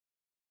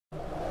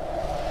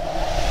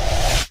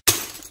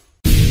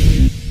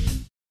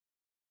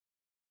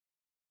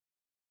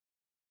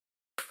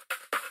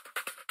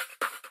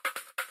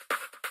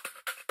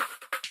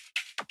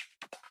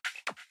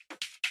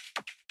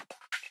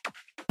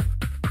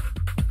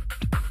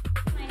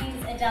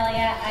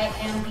Delia. I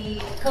am the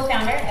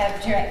co-founder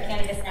of Direct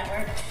Cannabis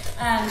Network.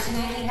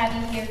 Tonight we have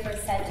you here for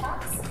CED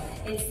Talks.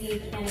 It's the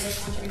Cannabis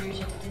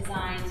Entrepreneurship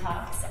Design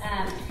Talks.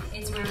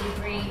 It's where we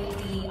bring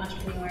the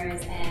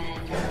entrepreneurs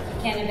and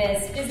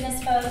cannabis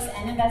business folks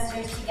and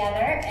investors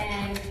together,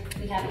 and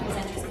we have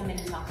presenters come in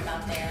and talk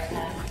about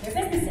their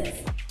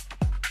businesses.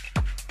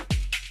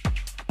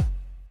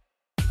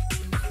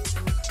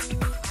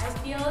 I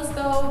feel as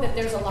though that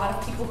there's a lot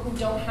of people who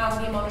don't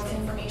have the amount of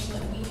information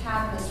that we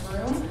have in this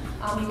room.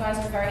 You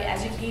guys are very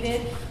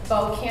educated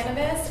about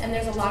cannabis, and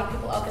there's a lot of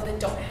people out there that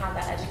don't have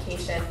that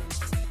education.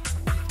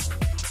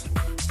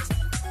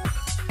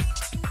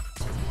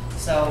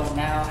 So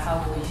now,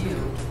 how will you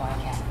define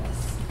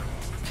cannabis?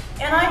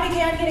 And I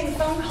began getting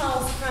phone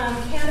calls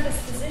from cannabis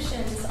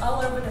physicians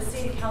all over the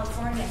state of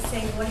California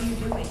saying, "What are you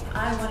doing?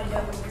 I want to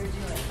know what you're doing."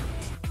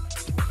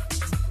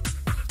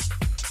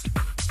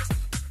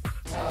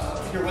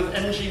 Here with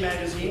NG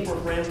Magazine. We're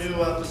a brand new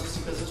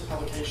business-to-business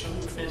publication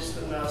based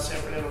in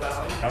San Fernando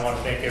Valley. I want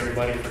to thank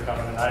everybody for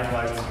coming tonight. I didn't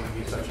realize it was going to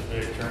be such a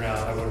big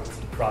turnout. I would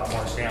have brought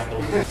more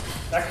samples.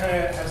 That kind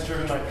of has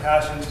driven my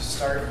passion to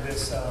start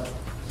this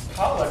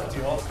PotLuck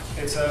deal.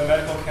 It's a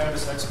medical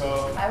cannabis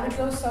expo. I would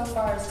go so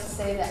far as to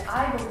say that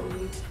I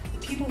believe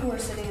the people who are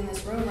sitting in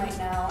this room right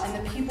now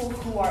and the people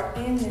who are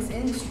in this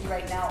industry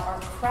right now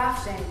are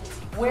crafting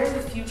where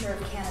the future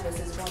of cannabis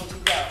is going to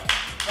go.